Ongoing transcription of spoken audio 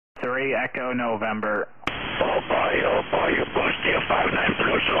3 Echo November. Oh boy, you pushed your 59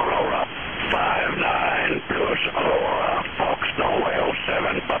 plus Aurora. 59 plus Aurora, Fox, Norway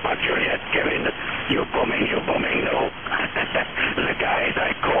 07, Papa Juliet, Kevin. You booming, no. The guys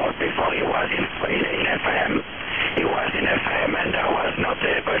I called before he was in FM. He was in FM and I was not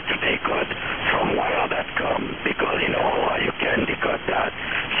able to decode from wire.com because in Aurora you can decode that.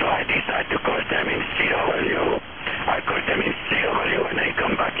 So I decided to call them in CW. I called them in CW and they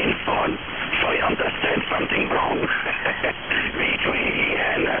come back in phone. So I understand something wrong.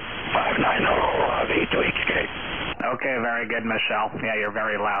 V2EN 59 Aurora V2XK. Okay, very good, Michel. Yeah, you're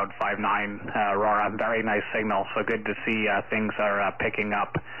very loud, 5.9 Aurora. Very nice signal, so good to see things are picking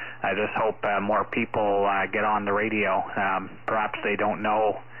up. I just hope more people get on the radio. Perhaps they don't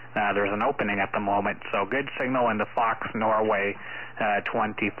know there's an opening at the moment. So good signal into Fox, Norway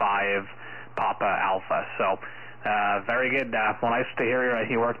 25 Papa Alpha. So very good. Well, nice to hear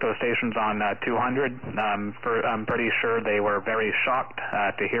you worked those stations on 200. I'm pretty sure they were very shocked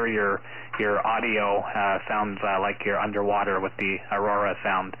to hear your audio sounds like you're underwater with the Aurora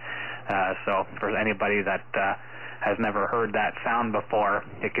sound. So for anybody that has never heard that sound before,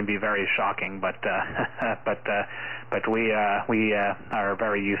 it can be very shocking. But we are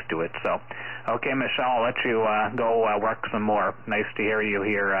very used to it. So, okay, Michel, I'll let you go work some more. Nice to hear you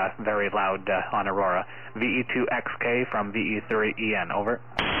here very loud on Aurora. VE2XK from VE3EN, over.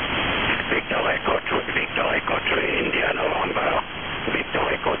 Victor Echo 2, India, November. Victor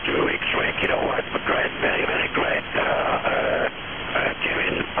Echo 2, X-ray, kilowatt, great, very, very great.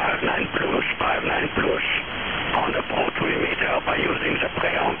 Kevin, 59 plus, on the port we meet up by using the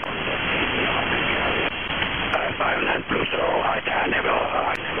preamp. 59 plus, I never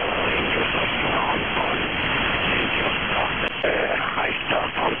use a sound since you started. I start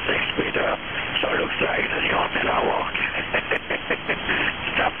from 6 meter, so it looks like the antenna work.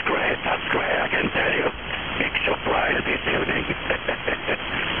 That's great, I can tell you. Big surprise this evening.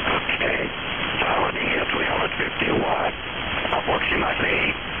 Okay, sounding here 350 watts,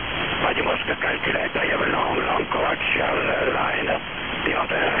 approximately. But you must calculate, I have a long coaxial line. The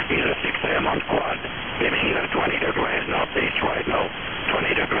antenna is a 6 AM on quad, giving 20 degrees northeast right now.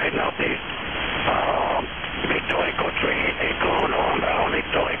 20 degrees northeast. Victor Echo 3, Echo November,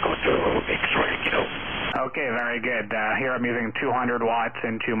 Victor Echo 2, X-ray, kilo. Okay, very good. Here I'm using 200 watts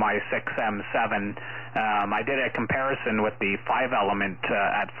into my 6M7. I did a comparison with the 5-element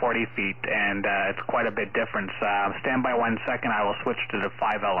at 40 feet, and it's quite a bit different. Stand by 1 second. I will switch to the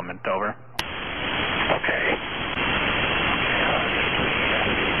 5-element, over. Okay.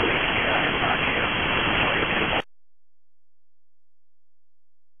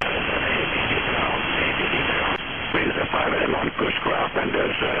 With the 5-element Cuchcraft and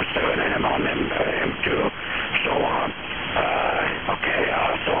there's 7-element M2, so on. Okay,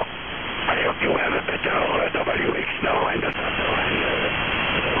 so I hope you have a better WX now and the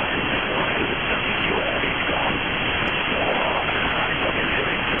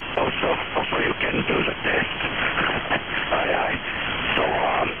also you can do the test. Aye. So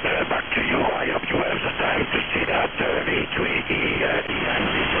back to you. I hope you have the time to see that V2E and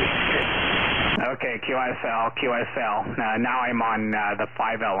V2XK. Okay, QSL. Now I'm on the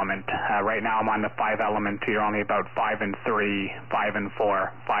 5-element. Right now I'm on the 5-element. You're only about 5 and 3, 5 and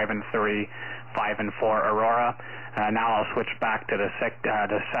 4, 5 and 3, 5 and 4 Aurora. Now I'll switch back to the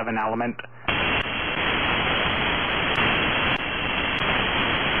 7-element.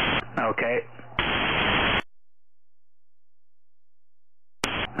 Okay.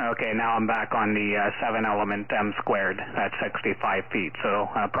 Okay, now I'm back on the 7-element M squared at 65 feet, so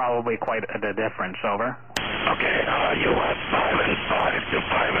probably quite a difference, over. Okay, you have 5 and 5 to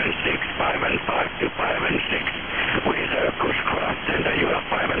 5 and 6, 5 and 5 to 5 and 6 with Cuchcraft, and you have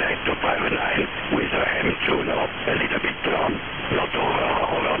 5 and 8 to 5 and 9 with M2 now, a little bit long, not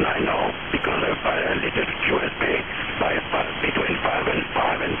over 9 now, because of a little QSB between 5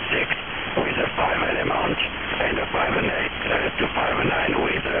 and 6 with a 5-element and a 5 and 8 to 5 and 9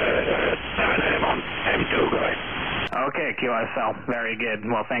 with a 7-element M2, right? Okay, QSL, very good.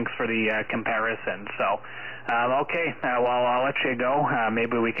 Well, thanks for the comparison. So, okay, well, I'll let you go.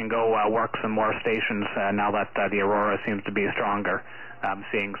 Maybe we can go work some more stations now that the Aurora seems to be stronger. I'm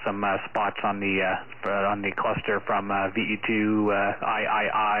seeing some spots on the cluster from VE2,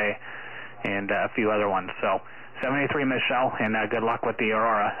 III, and a few other ones. So, 73 Michel, and good luck with the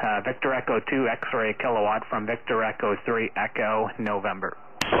Aurora. Victor Echo 2 X-ray kilowatt from Victor Echo 3 Echo November.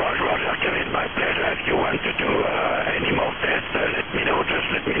 Roger, Kevin, my pleasure. If you want to do any more tests, let me know, just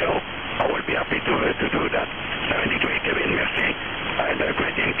let me know. I will be happy to do that. 73 Kevin, merci. And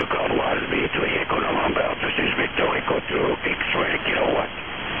greeting to Cornwall, V3 Echo November. This is Victor Echo 2 X-ray kilowatt.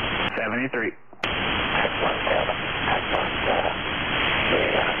 73.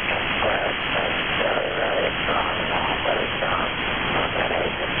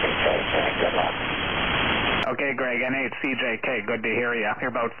 Okay, Greg N8CJK, good to hear you. You're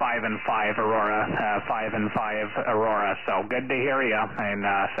about 5 and 5, Aurora, 5 and 5, Aurora. So good to hear you in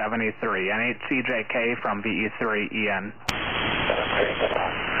 73. N8CJK from VE3EN.